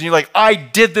circumstances and you're like, I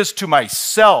did this to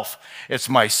myself. It's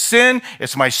my sin,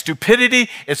 it's my stupidity,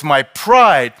 it's my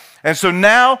pride. And so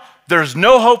now there's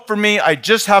no hope for me. I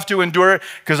just have to endure it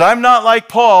because I'm not like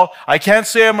Paul. I can't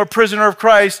say I'm a prisoner of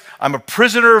Christ. I'm a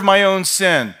prisoner of my own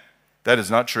sin. That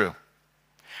is not true.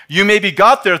 You maybe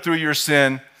got there through your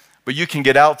sin, but you can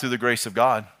get out through the grace of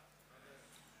God.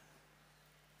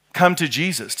 Come to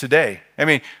Jesus today. I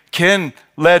mean, Ken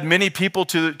led many people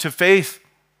to faith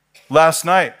last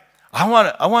night. I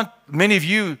want many of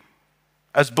you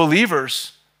as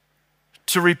believers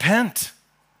to repent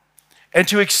and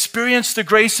to experience the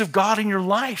grace of God in your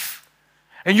life.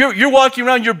 And you're walking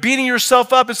around, you're beating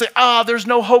yourself up and say, there's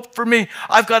no hope for me.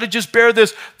 I've got to just bear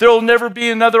this. There will never be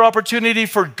another opportunity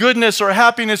for goodness or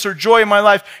happiness or joy in my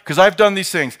life because I've done these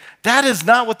things. That is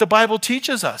not what the Bible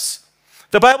teaches us.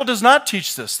 The Bible does not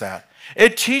teach us that.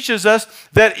 It teaches us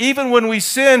that even when we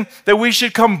sin, that we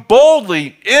should come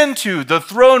boldly into the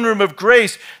throne room of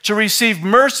grace to receive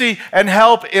mercy and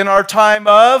help in our time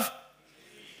of.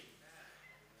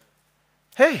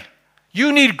 Hey,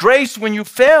 you need grace when you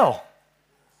fail.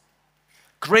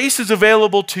 Grace is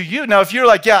available to you. Now, if you're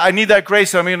like, yeah, I need that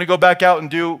grace, and I'm going to go back out and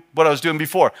do what I was doing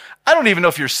before. I don't even know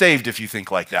if you're saved if you think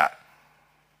like that.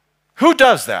 Who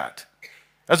does that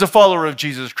as a follower of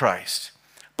Jesus Christ?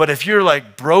 But if you're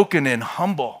like broken and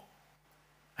humble,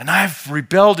 and I've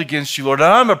rebelled against you, Lord,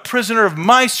 and I'm a prisoner of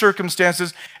my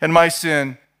circumstances and my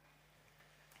sin,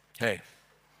 hey,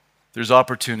 there's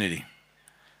opportunity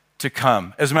to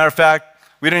come. As a matter of fact,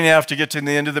 we don't even have to get to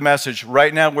the end of the message.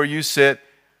 Right now where you sit,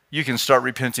 you can start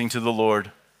repenting to the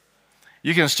Lord.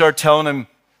 You can start telling him,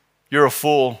 you're a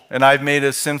fool, and I've made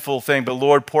a sinful thing, but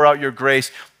Lord, pour out your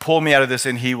grace, pull me out of this,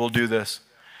 and he will do this.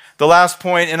 The last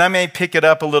point, and I may pick it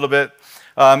up a little bit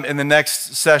in the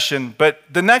next session, but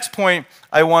the next point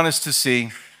I want us to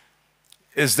see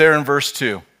is there in verse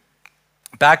 2.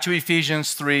 Back to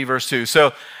Ephesians 3, verse 2.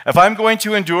 So if I'm going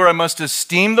to endure, I must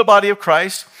esteem the body of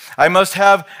Christ. I must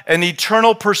have an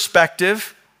eternal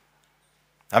perspective.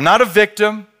 I'm not a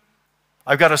victim.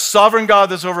 I've got a sovereign God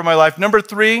that's over my life. Number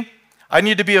 3, I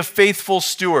need to be a faithful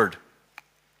steward.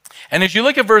 And if you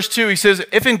look at verse 2, he says,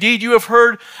 if indeed you have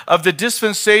heard of the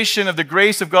dispensation of the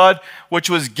grace of God, which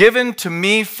was given to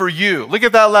me for you. Look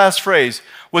at that last phrase,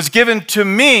 was given to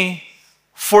me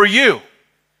for you.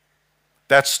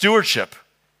 That's stewardship.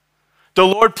 The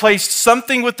Lord placed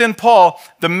something within Paul,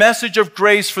 the message of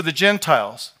grace for the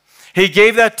Gentiles. He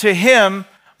gave that to him,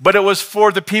 but it was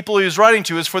for the people he was writing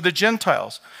to, it was for the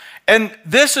Gentiles. And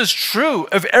this is true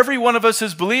of every one of us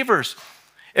as believers.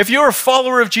 If you're a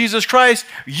follower of Jesus Christ,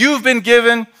 you've been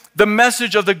given the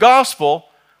message of the gospel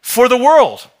for the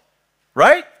world,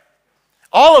 right?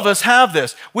 All of us have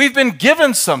this. We've been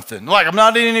given something. Like, I'm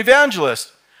not an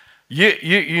evangelist.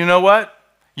 You know what?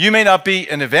 You may not be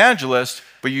an evangelist,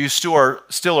 but you still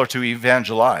are to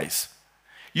evangelize.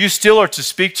 You still are to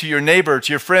speak to your neighbor,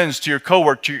 to your friends, to your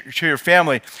coworker, to your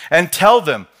family, and tell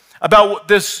them about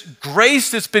this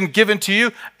grace that's been given to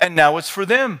you, and now it's for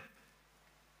them.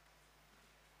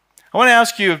 I want to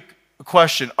ask you a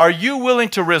question. Are you willing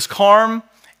to risk harm,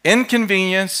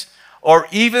 inconvenience, or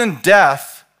even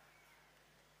death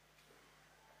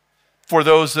for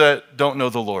those that don't know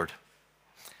the Lord?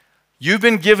 You've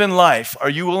been given life. Are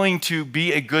you willing to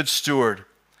be a good steward?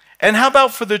 And how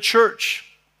about for the church?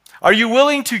 Are you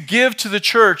willing to give to the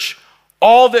church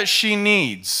all that she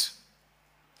needs?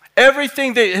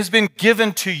 Everything that has been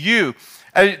given to you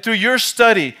through your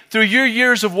study, through your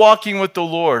years of walking with the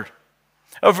Lord,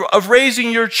 of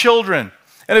raising your children,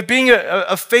 and of being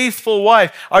a faithful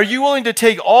wife. Are you willing to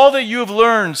take all that you have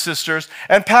learned, sisters,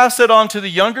 and pass it on to the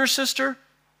younger sister?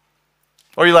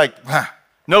 Or are you like,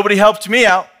 nobody helped me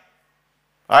out.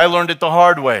 I learned it the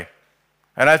hard way.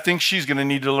 And I think she's going to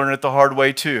need to learn it the hard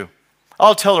way too.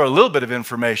 I'll tell her a little bit of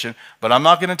information, but I'm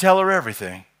not going to tell her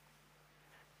everything.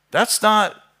 That's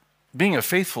not being a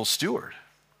faithful steward.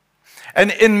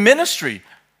 And in ministry,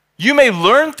 you may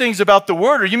learn things about the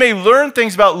word, or you may learn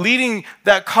things about leading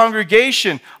that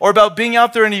congregation, or about being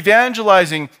out there and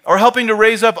evangelizing, or helping to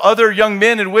raise up other young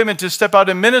men and women to step out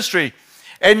in ministry.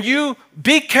 And you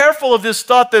be careful of this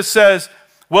thought that says,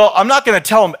 well, I'm not going to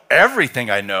tell them everything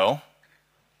I know.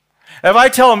 If I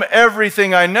tell them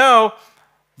everything I know,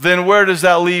 then where does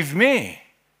that leave me?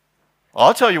 Well,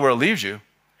 I'll tell you where it leaves you.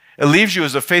 It leaves you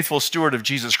as a faithful steward of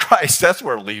Jesus Christ. That's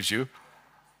where it leaves you.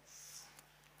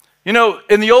 You know,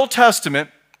 in the Old Testament,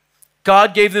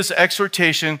 God gave this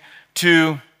exhortation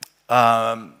to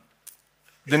the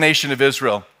nation of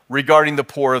Israel regarding the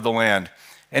poor of the land.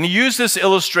 And he used this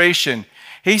illustration.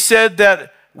 He said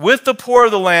that with the poor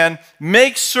of the land,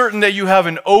 make certain that you have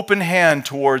an open hand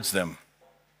towards them.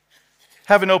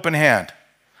 Have an open hand.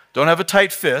 Don't have a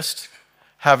tight fist.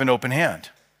 Have an open hand.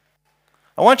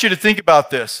 I want you to think about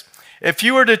this. If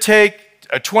you were to take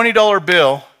a $20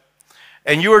 bill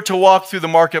and you were to walk through the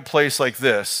marketplace like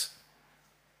this,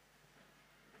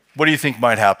 what do you think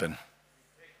might happen?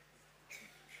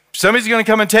 Somebody's going to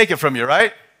come and take it from you,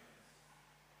 right?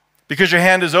 Because your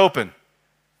hand is open.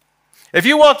 If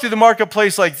you walk through the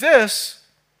marketplace like this,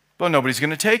 well, nobody's going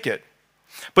to take it.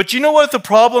 But you know what the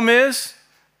problem is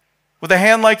with a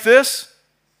hand like this?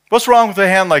 What's wrong with a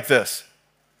hand like this?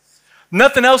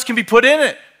 Nothing else can be put in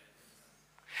it.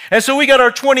 And so we got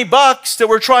our 20 bucks that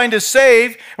we're trying to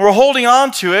save, and we're holding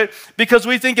on to it because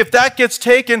we think if that gets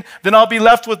taken, then I'll be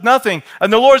left with nothing.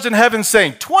 And the Lord's in heaven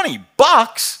saying, 20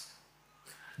 bucks?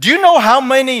 Do you know how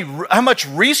much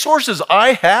resources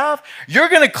I have? You're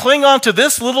going to cling on to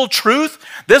this little truth,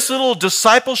 this little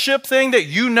discipleship thing that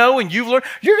you know and you've learned.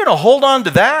 You're going to hold on to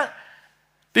that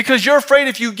because you're afraid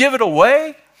if you give it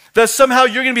away, that somehow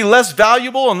you're going to be less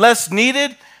valuable and less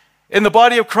needed in the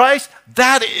body of Christ.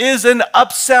 That is an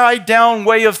upside down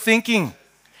way of thinking.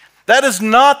 That is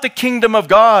not the kingdom of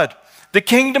God. The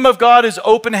kingdom of God is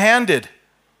open-handed.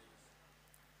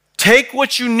 Take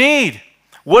what you need.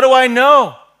 What do I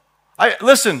know?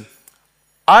 Listen,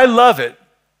 I love it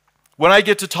when I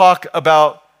get to talk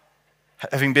about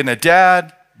having been a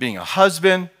dad, being a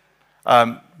husband,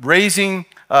 raising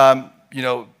my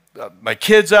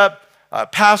kids up,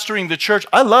 pastoring the church.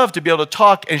 I love to be able to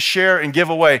talk and share and give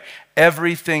away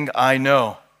everything I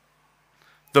know.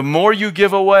 The more you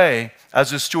give away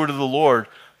as a steward of the Lord,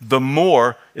 the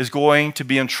more is going to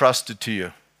be entrusted to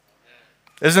you.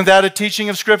 Isn't that a teaching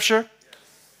of Scripture?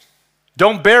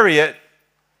 Don't bury it.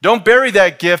 Don't bury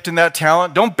that gift and that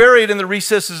talent. Don't bury it in the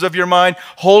recesses of your mind,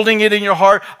 holding it in your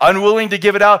heart, unwilling to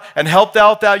give it out, and help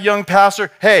out that young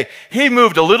pastor. Hey, he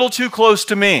moved a little too close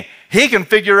to me. He can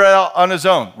figure it out on his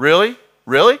own. Really?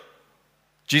 Really?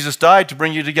 Jesus died to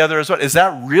bring you together as well. Is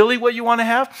that really what you want to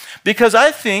have? Because I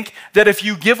think that if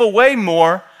you give away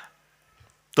more,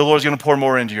 the Lord's going to pour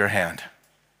more into your hand.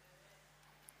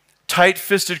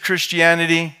 Tight-fisted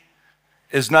Christianity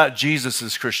is not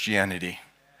Jesus' Christianity.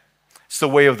 It's the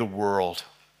way of the world.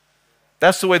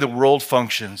 That's the way the world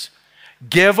functions.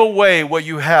 Give away what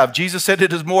you have. Jesus said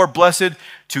it is more blessed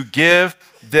to give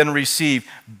than receive.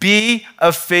 Be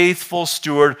a faithful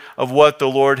steward of what the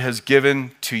Lord has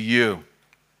given to you.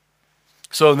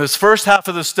 So in this first half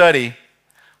of the study,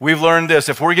 we've learned this.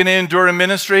 If we're going to endure in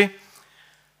ministry,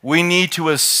 we need to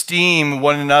esteem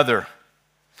one another.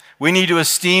 We need to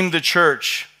esteem the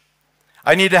church.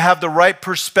 I need to have the right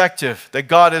perspective that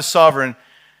God is sovereign.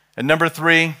 And number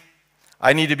 3,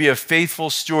 I need to be a faithful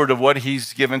steward of what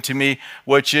He's given to me,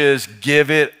 which is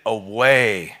give it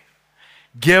away.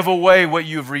 Give away what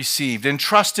you've received.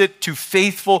 Entrust it to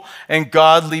faithful and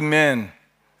godly men.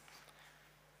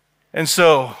 And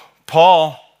so,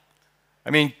 Paul,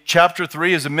 chapter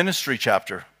 3 is a ministry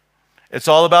chapter. It's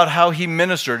all about how he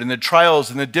ministered and the trials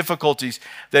and the difficulties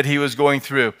that he was going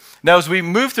through. Now, as we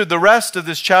move through the rest of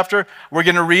this chapter, we're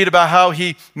going to read about how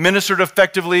he ministered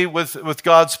effectively with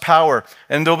God's power.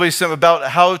 And there'll be some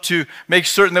about how to make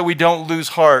certain that we don't lose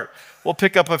heart. We'll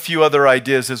pick up a few other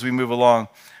ideas as we move along.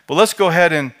 But let's go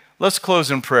ahead and let's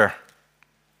close in prayer.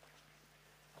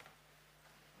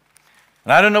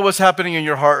 And I don't know what's happening in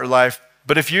your heart or life,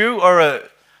 but if you are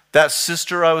that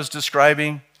sister I was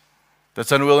describing,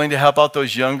 that's unwilling to help out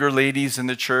those younger ladies in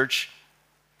the church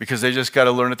because they just got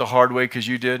to learn it the hard way because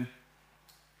you did,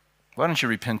 why don't you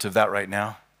repent of that right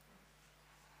now?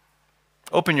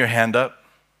 Open your hand up.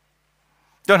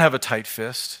 Don't have a tight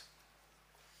fist.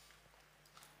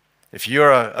 If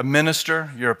you're a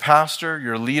minister, you're a pastor,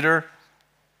 you're a leader,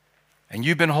 and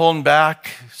you've been holding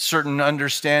back certain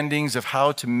understandings of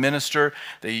how to minister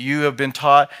that you have been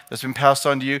taught, that's been passed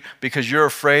on to you because you're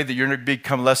afraid that you're going to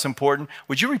become less important,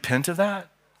 would you repent of that?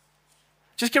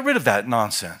 Just get rid of that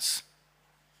nonsense.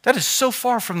 That is so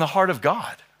far from the heart of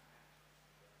God.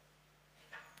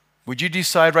 Would you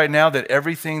decide right now that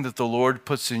everything that the Lord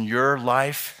puts in your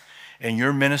life, in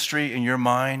your ministry, in your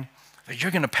mind, that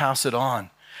you're going to pass it on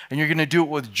and you're going to do it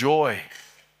with joy?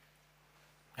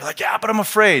 You're like, yeah, but I'm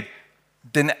afraid.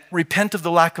 Then repent of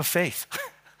the lack of faith.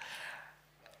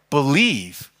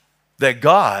 Believe that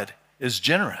God is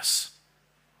generous,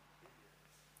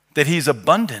 that He's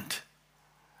abundant,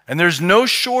 and there's no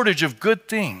shortage of good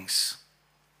things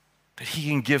that He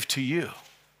can give to you.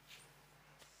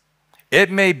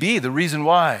 It may be the reason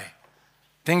why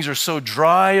things are so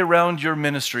dry around your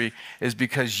ministry is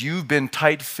because you've been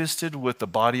tight-fisted with the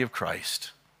body of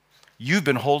Christ. You've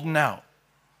been holding out.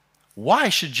 Why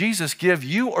should Jesus give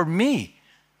you or me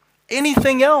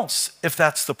anything else if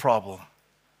that's the problem?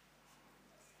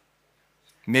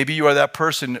 Maybe you are that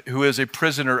person who is a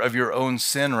prisoner of your own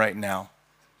sin right now.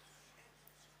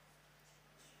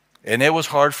 And it was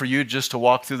hard for you just to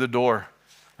walk through the door.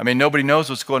 Nobody knows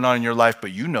what's going on in your life,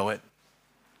 but you know it.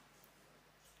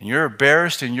 And you're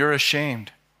embarrassed and you're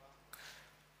ashamed.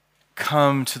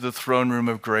 Come to the throne room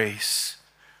of grace.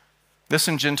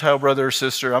 Listen, Gentile brother or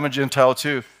sister, I'm a Gentile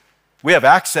too. We have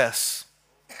access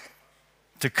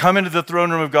to come into the throne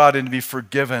room of God and to be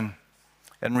forgiven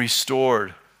and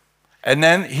restored. And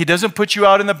then He doesn't put you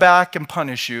out in the back and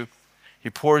punish you.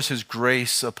 He pours His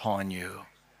grace upon you.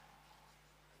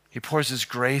 He pours His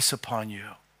grace upon you.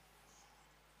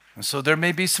 And so there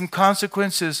may be some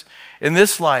consequences in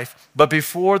this life, but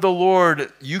before the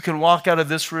Lord, you can walk out of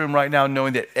this room right now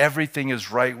knowing that everything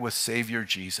is right with Savior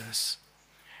Jesus.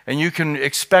 And you can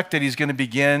expect that he's going to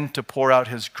begin to pour out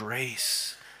his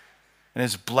grace and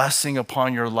his blessing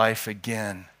upon your life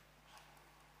again.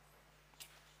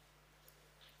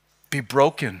 Be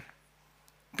broken.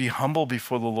 Be humble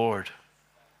before the Lord.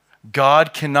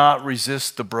 God cannot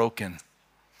resist the broken.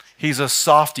 He's a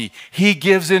softy. He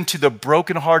gives in to the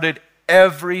brokenhearted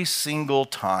every single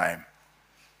time.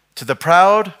 To the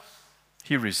proud,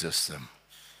 he resists them.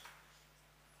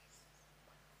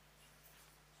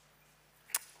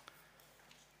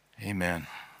 Amen.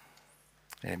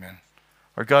 Amen.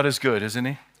 Our God is good, isn't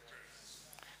he?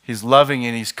 He's loving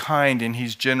and he's kind and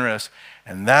he's generous.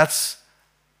 And that's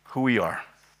who we are.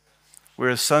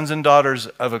 We're sons and daughters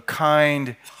of a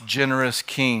kind, generous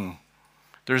king.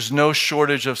 There's no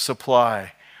shortage of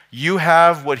supply. You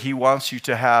have what he wants you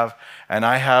to have, and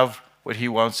I have what he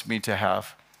wants me to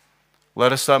have.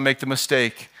 Let us not make the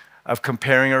mistake of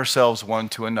comparing ourselves one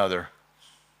to another.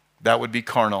 That would be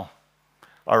carnal.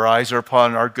 Our eyes are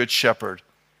upon our good shepherd,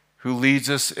 who leads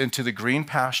us into the green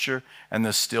pasture and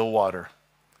the still water.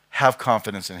 Have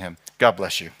confidence in him. God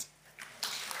bless you.